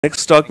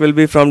Next talk will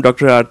be from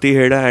Dr. Aarti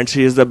Heda, and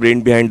she is the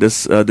brain behind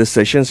this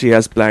session. She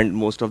has planned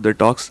most of the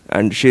talks,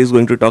 and she is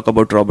going to talk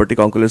about robotic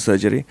ocular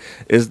surgery.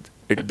 Is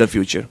it the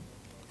future?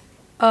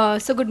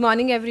 So good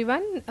morning,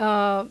 everyone.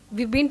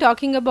 We've been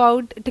talking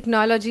about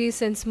technology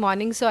since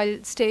morning, so I'll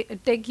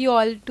take you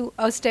all to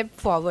a step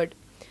forward.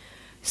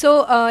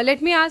 So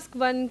let me ask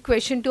one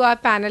question to our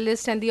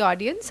panelists and the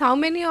audience. How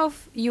many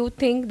of you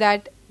think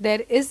that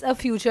there is a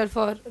future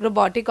for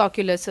robotic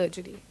ocular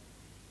surgery?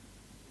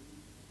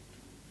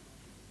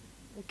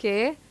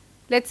 Okay,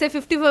 let's say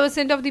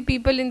 50% of the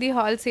people in the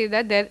hall say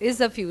that there is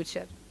a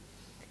future.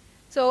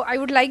 So I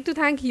would like to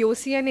thank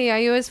AIOC and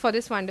AIOS for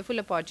this wonderful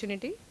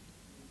opportunity.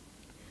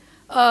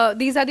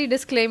 These are the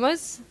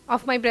disclaimers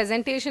of my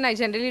presentation. I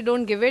generally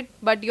don't give it,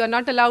 but you're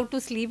not allowed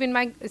to sleep in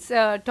my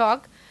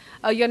talk.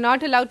 You're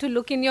not allowed to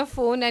look in your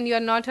phone, and you're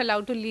not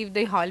allowed to leave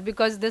the hall,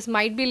 because this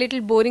might be a little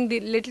boring,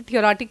 little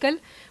theoretical,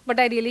 but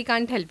I really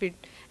can't help it.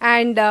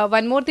 And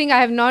one more thing, I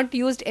have not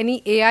used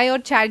any AI or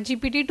chat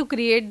GPT to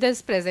create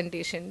this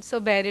presentation, so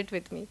bear it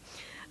with me.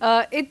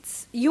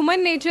 It's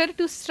human nature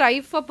to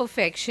strive for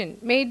perfection,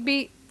 may it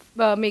be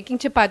making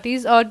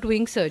chapatis or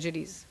doing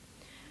surgeries.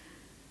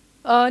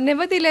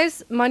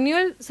 Nevertheless,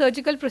 manual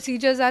surgical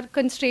procedures are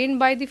constrained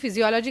by the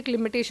physiologic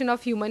limitation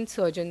of human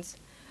surgeons.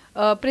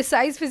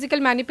 Precise physical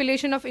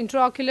manipulation of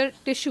intraocular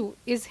tissue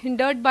is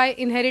hindered by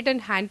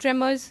inherent hand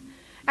tremors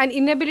and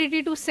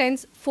inability to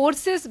sense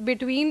forces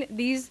between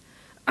these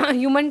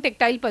human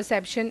tactile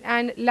perception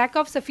and lack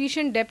of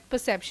sufficient depth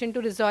perception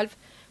to resolve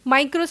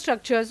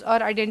microstructures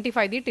or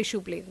identify the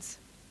tissue planes.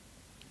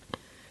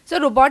 So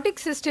robotic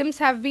systems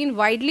have been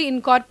widely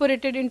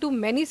incorporated into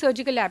many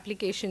surgical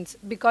applications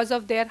because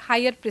of their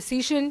higher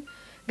precision,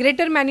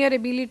 greater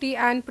maneuverability,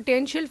 and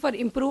potential for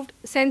improved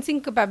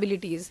sensing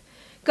capabilities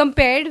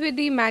compared with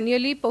the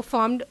manually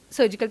performed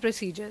surgical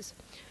procedures.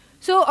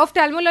 So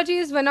ophthalmology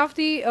is one of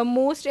the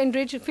most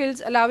enriched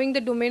fields, allowing the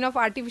domain of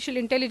artificial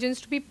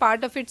intelligence to be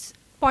part of its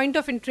point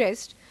of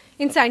interest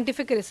in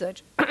scientific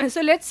research.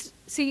 So let's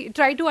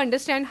try to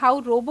understand how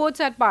robots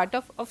are part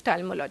of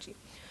ophthalmology.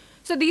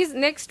 So these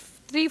next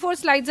 3-4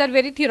 slides are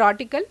very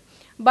theoretical,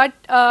 but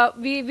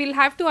we will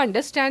have to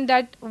understand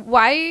that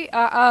why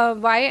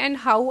and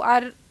how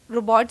are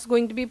robots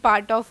going to be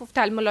part of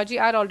ophthalmology,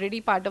 are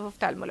already part of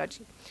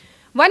ophthalmology.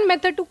 One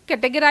method to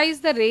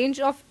categorize the range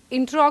of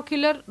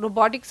intraocular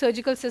robotic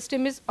surgical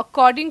system is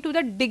according to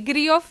the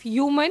degree of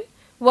human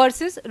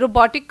versus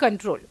robotic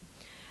control.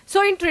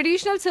 So in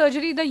traditional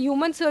surgery, the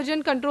human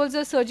surgeon controls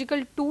a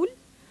surgical tool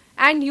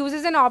and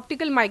uses an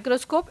optical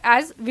microscope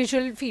as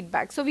visual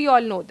feedback. So we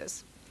all know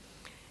this.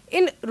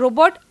 In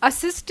robot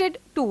assisted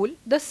tool,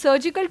 the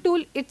surgical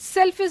tool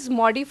itself is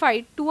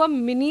modified to a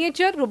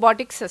miniature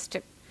robotic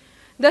system.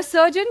 The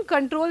surgeon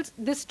controls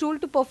this tool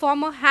to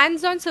perform a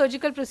hands-on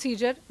surgical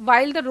procedure,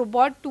 while the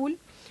robot tool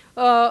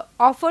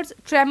offers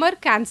tremor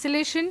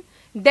cancellation,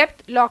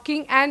 depth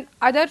locking, and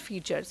other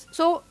features.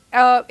 So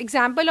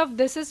example of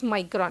this is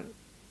Micron.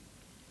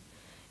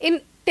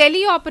 In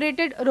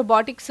teleoperated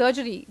robotic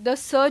surgery, the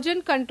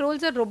surgeon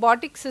controls a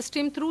robotic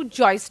system through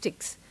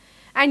joysticks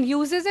and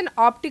uses an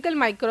optical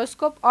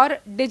microscope or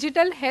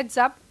digital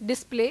heads-up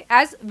display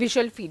as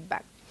visual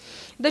feedback.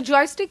 The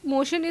joystick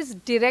motion is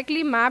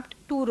directly mapped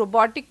to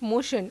robotic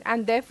motion,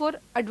 and therefore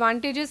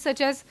advantages such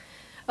as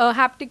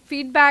haptic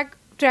feedback,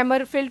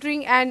 tremor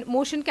filtering, and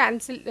motion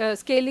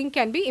scaling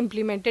can be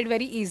implemented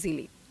very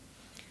easily.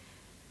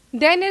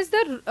 Then is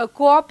the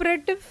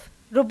cooperative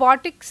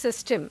robotic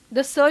system.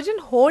 The surgeon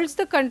holds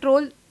the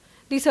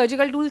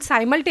surgical tool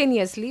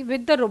simultaneously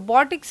with the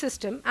robotic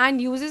system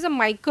and uses a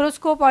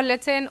microscope, or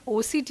let's say an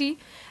OCT,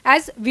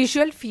 as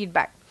visual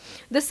feedback.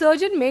 The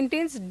surgeon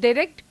maintains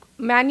direct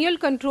manual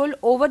control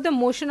over the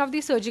motion of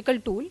the surgical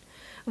tool,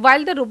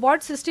 while the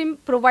robot system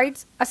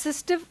provides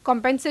assistive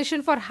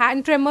compensation for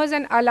hand tremors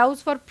and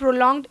allows for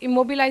prolonged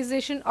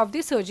immobilization of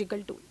the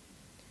surgical tool.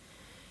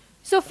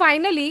 So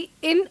finally,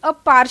 in a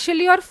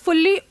partially or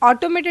fully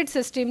automated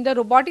system, the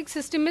robotic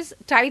system is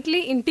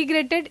tightly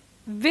integrated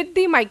with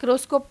the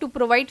microscope to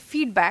provide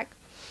feedback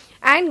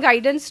and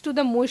guidance to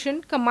the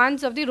motion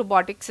commands of the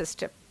robotic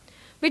system,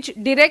 which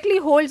directly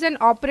holds and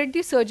operates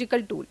the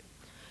surgical tool.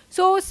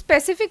 So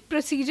specific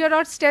procedure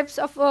or steps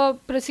of a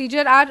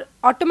procedure are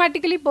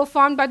automatically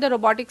performed by the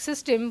robotic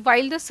system,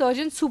 while the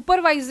surgeon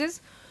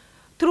supervises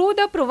through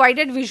the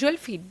provided visual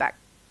feedback.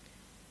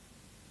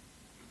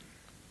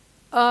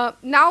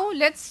 Now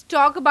let's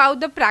talk about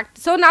the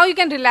practice. So now you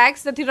can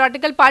relax, the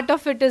theoretical part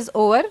of it is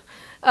over.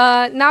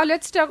 Now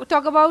let's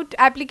talk about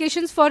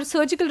applications for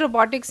surgical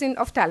robotics in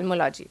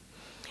ophthalmology.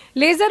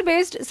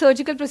 Laser-based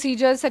surgical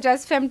procedures such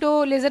as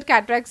femto-laser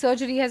cataract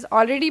surgery has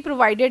already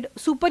provided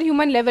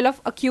superhuman level of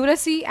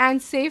accuracy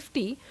and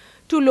safety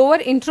to lower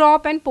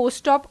intra-op and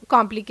post-op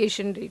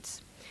complication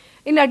rates.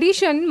 In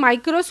addition,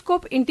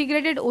 microscope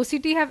integrated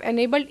OCT have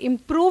enabled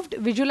improved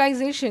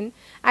visualization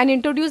and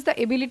introduced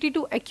the ability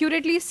to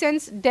accurately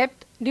sense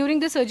depth during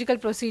the surgical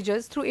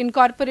procedures through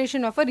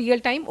incorporation of a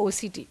real-time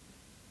OCT.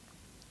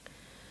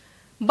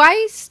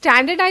 By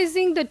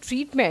standardizing the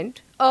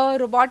treatment, a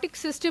robotic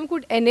system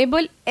could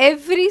enable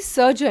every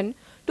surgeon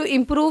to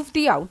improve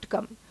the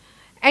outcome.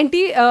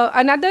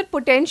 Another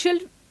potential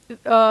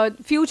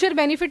future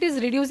benefit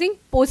is reducing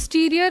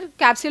posterior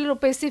capsular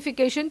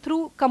opacification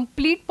through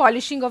complete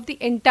polishing of the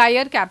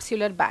entire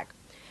capsular bag.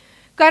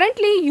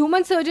 Currently,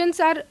 human surgeons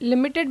are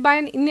limited by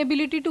an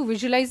inability to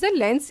visualize the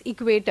lens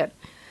equator,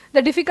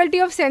 the difficulty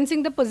of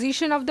sensing the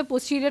position of the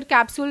posterior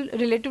capsule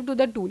relative to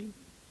the tool,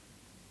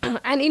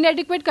 and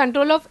inadequate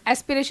control of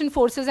aspiration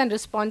forces and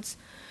response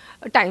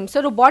time.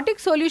 So robotic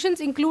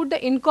solutions include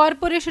the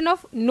incorporation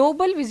of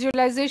novel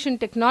visualization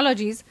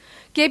technologies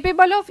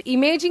capable of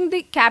imaging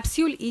the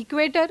capsule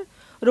equator,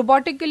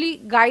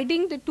 robotically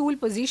guiding the tool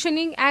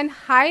positioning, and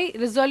high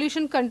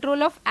resolution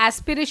control of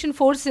aspiration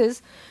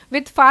forces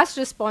with fast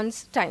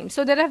response time.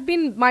 So there have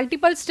been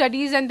multiple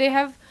studies, and they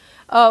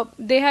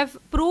have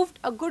proved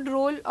a good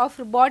role of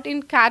robot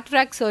in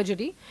cataract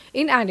surgery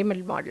in animal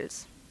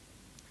models.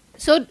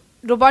 So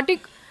robotic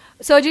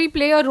surgery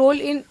play a role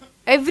in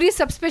every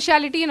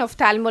subspecialty in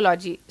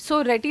ophthalmology.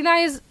 So retina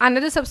is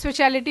another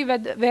subspecialty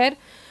where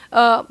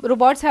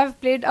robots have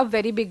played a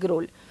very big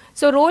role.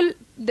 So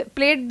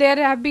played there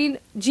have been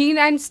gene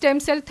and stem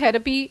cell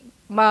therapy,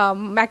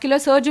 macular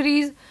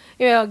surgeries,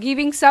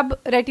 giving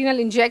subretinal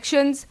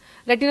injections,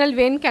 retinal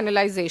vein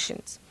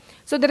canalizations.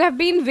 So there have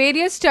been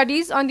various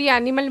studies on the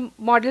animal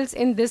models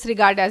in this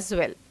regard as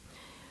well.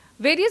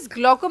 Various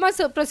glaucoma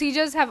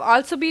procedures have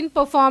also been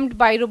performed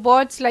by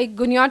robots, like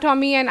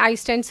goniotomy and eye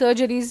stent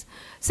surgeries.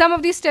 Some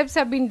of these steps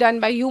have been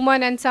done by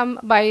human and some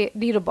by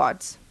the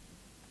robots.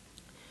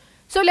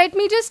 So let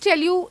me just tell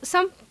you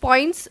some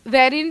points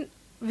wherein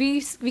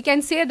we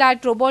can say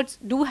that robots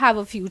do have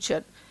a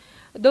future.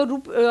 The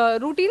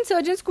routine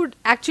surgeons could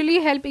actually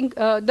help,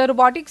 the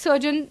robotic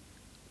surgeon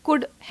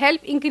could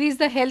help increase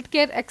the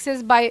healthcare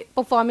access by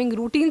performing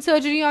routine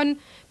surgery on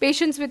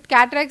patients with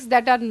cataracts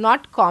that are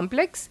not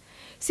complex.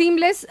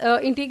 Seamless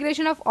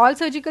integration of all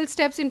surgical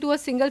steps into a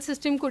single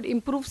system could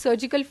improve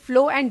surgical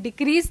flow and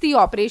decrease the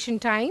operation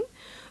time.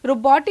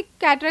 Robotic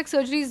cataract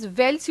surgery is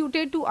well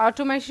suited to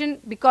automation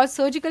because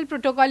surgical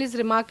protocol is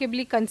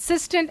remarkably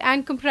consistent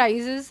and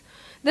comprises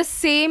the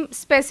same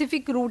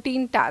specific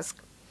routine task.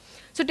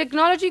 So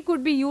technology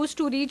could be used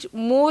to reach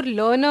more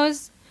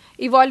learners,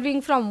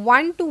 evolving from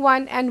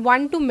one-to-one and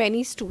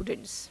one-to-many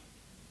students.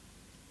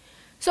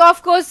 So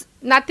of course,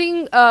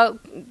 nothing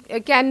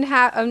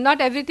not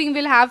everything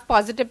will have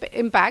positive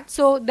impact.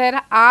 So there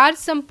are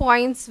some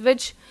points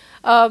which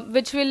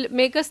will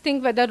make us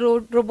think whether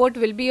robot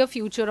will be a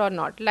future or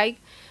not. Like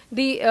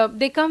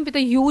they come with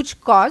a huge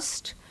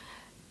cost.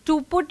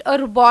 To put a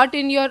robot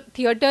in your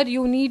theater,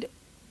 you need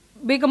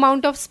big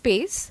amount of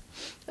space.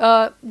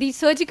 The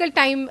surgical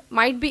time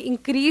might be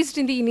increased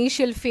in the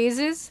initial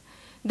phases.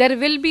 There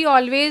will be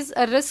always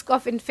a risk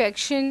of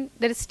infection,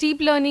 there is steep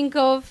learning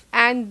curve,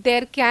 and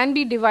there can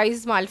be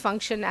device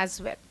malfunction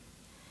as well.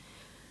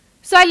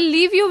 So I'll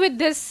leave you with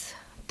this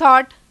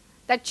thought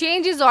that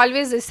change is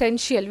always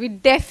essential. We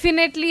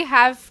definitely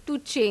have to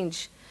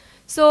change.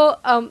 So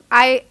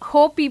I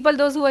hope people,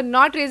 those who are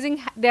not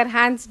raising their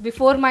hands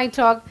before my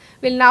talk,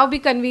 will now be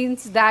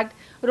convinced that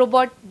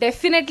robot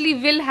definitely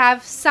will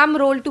have some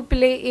role to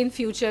play in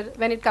future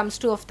when it comes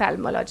to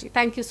ophthalmology.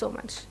 Thank you so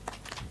much.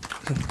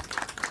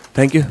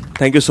 Thank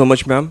you so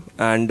much, ma'am.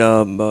 And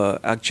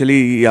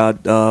actually, yeah,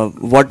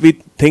 what we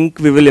think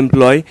we will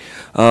employ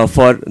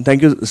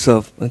thank you,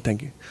 sir.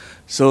 Thank you.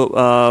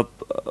 So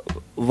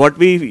what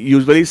we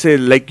usually say,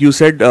 like you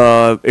said,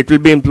 it will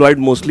be employed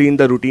mostly in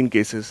the routine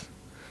cases.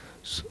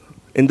 So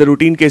in the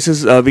routine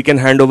cases, we can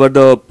hand over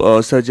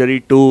the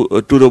surgery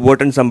to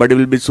robot, and somebody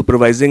will be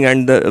supervising,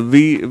 and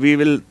we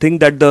will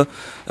think that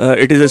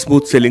it is a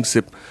smooth sailing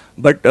ship.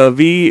 But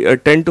we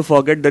tend to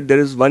forget that there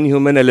is one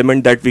human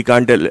element that we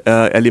can't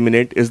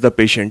eliminate, is the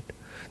patient.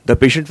 The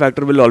patient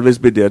factor will always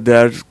be there.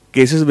 There are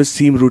cases which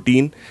seem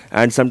routine,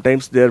 and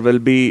sometimes there will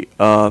be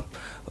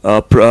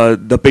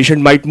the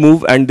patient might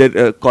move and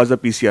cause a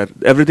PCR.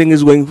 Everything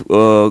is going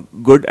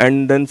good,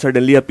 and then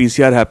suddenly a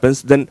PCR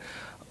happens. Then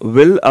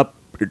will a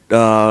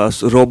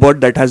robot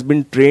that has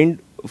been trained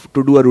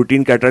to do a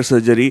routine cataract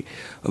surgery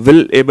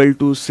will able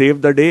to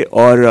save the day,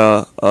 or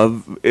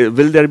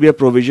will there be a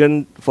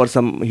provision for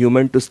some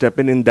human to step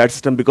in that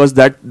system, because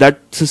that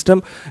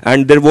system,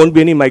 and there won't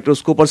be any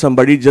microscope or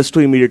somebody just to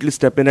immediately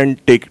step in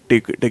and take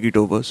it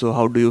over. So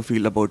how do you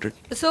feel about it?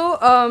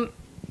 So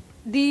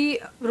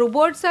the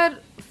robots are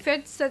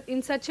fed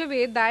in such a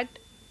way that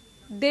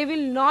they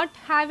will not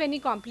have any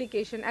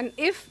complication, and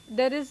if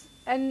there is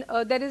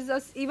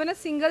even a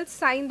single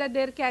sign that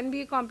there can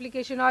be a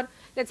complication, or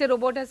let's say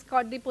robot has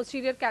caught the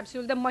posterior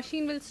capsule, the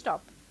machine will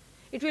stop.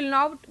 It will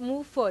not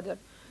move further.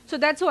 So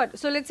that's what.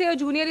 So let's say a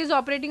junior is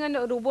operating and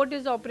a robot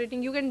is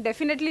operating. You can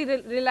definitely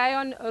rely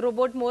on a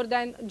robot more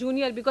than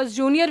junior, because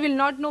junior will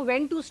not know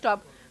when to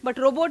stop, but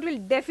robot will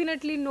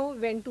definitely know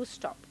when to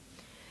stop.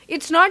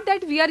 It's not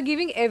that we are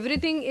giving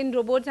everything in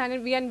robots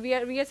and we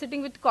are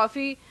sitting with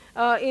coffee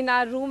in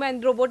our room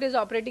and robot is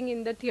operating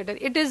in the theater.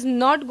 It is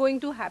not going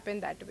to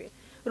happen that way.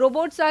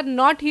 Robots are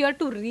not here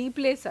to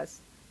replace us.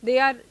 They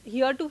are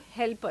here to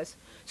help us.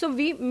 So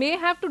we may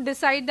have to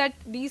decide that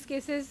these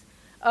cases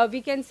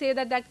we can say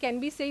that that can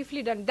be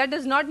safely done. That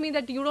does not mean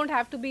that you don't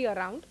have to be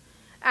around.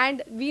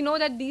 And we know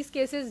that these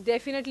cases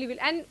definitely will,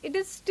 and it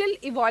is still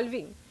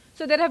evolving.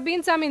 So there have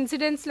been some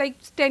incidents like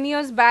 10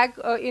 years back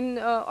in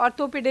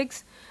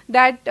orthopedics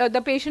that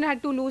the patient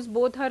had to lose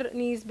both her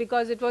knees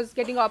because it was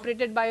getting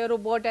operated by a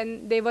robot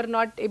and they were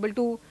not able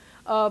to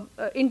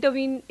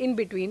intervene in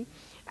between.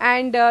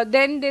 And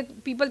then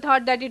people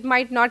thought that it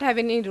might not have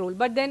any role.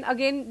 But then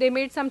again, they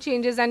made some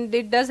changes and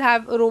it does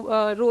have a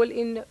role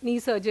in knee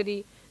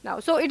surgery now.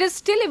 So it is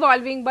still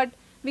evolving, but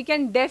we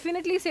can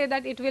definitely say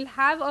that it will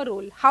have a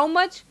role. How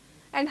much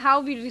and how,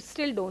 we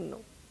still don't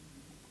know.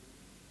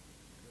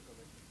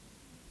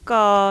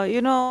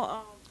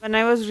 When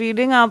I was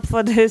reading up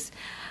for this,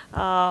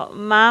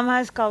 ma'am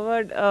has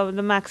covered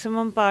the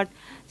maximum part.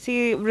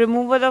 See,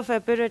 removal of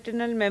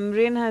epiretinal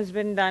membrane has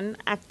been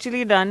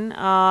actually done.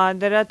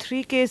 There are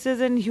 3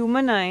 cases in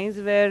human eyes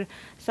where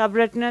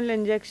subretinal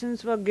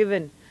injections were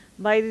given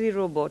by the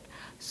robot.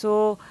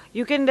 So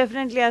you can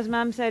definitely, as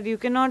ma'am said, you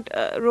cannot,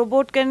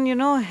 robot can,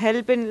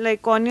 help in,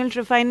 like corneal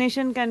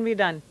trephination can be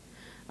done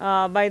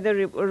by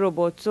the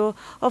robot. So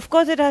of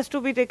course it has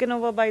to be taken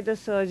over by the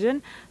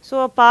surgeon.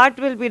 So a part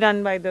will be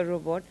done by the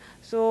robot.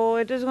 So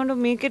it is going to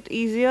make it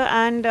easier,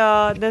 and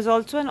there's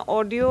also an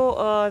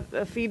audio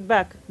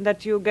feedback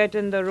that you get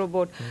in the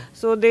robot.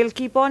 So they'll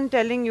keep on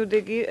telling you,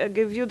 they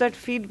give you that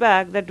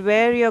feedback that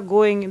where you're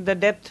going, the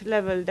depth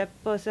level, depth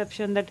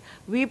perception that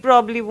we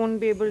probably won't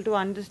be able to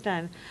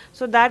understand.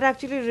 So that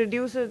actually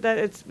reduces that.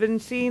 It's been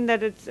seen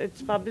that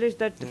it's published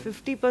that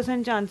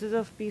 50% chances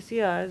of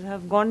PCRs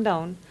have gone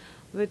down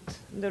with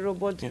the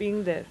robots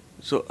being there.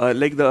 So,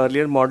 like the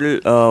earlier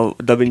model,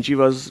 Da Vinci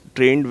was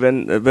trained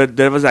where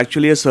there was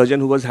actually a surgeon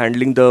who was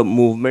handling the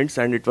movements,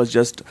 and it was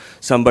just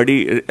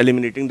somebody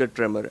eliminating the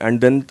tremor.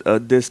 And then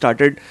they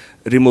started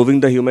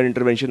removing the human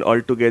intervention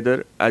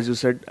altogether, as you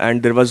said,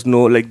 and there was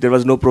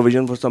no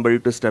provision for somebody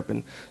to step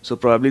in. So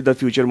probably the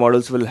future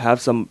models will have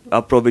some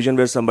provision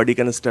where somebody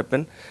can step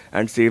in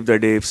and save the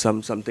day if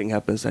something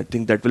happens. I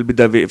think that will be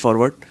the way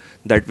forward.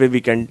 That way we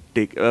can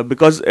take,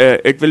 because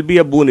it will be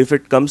a boon if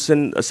it comes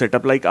in a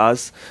setup like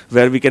ours,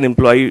 where we can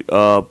employ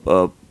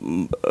a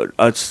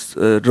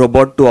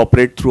robot to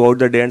operate throughout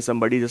the day and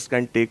somebody just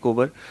can take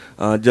over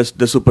just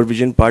the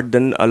supervision part.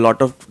 Then a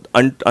lot of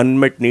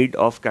unmet need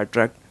of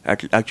cataract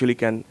actually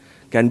can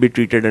be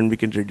treated, and we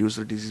can reduce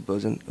the disease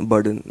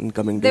burden in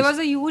coming days. There was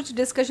a huge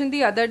discussion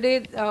the other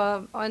day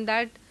on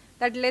that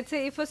let's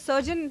say if a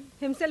surgeon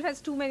himself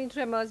has too many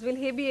tremors, will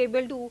he be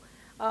able to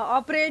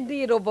operate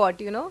the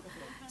robot,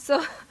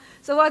 So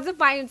what's the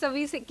point? So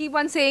we keep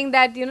on saying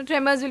that,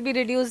 tremors will be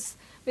reduced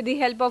with the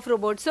help of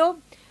robots. So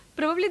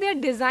probably they are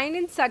designed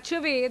in such a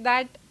way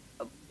that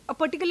a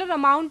particular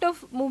amount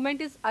of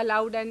movement is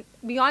allowed, and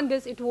beyond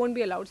this it won't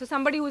be allowed. So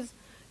somebody who's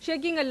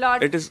shaking a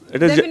lot, it is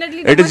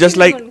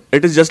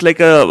just like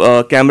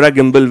a camera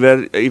gimbal,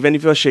 where even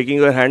if you are shaking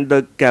your hand,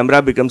 the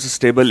camera becomes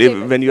stable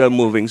when you are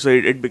moving. So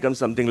it becomes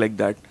something like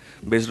that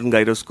based on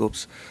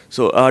gyroscopes.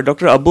 So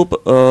Dr.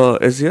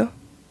 Abub is here.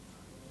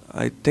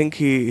 I think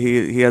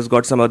he has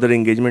got some other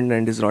engagement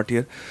and is not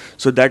here.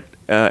 So that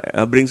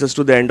brings us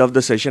to the end of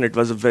the session. It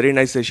was a very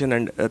nice session,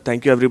 and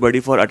thank you everybody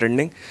for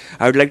attending.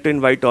 I would like to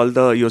invite all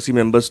the AIOC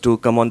members to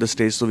come on the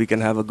stage so we can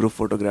have a group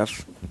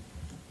photograph.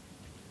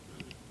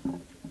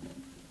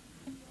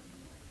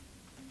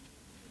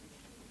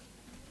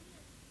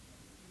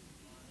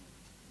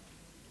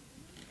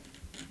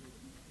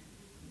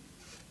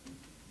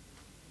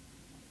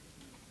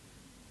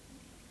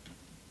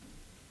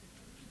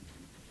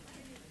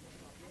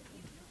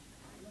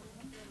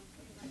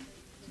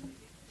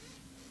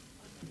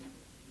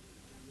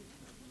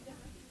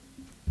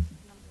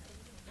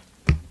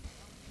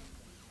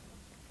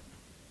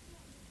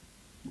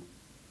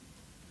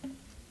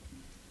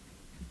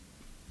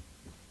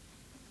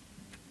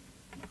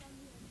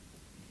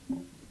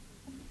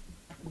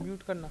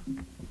 Mute करना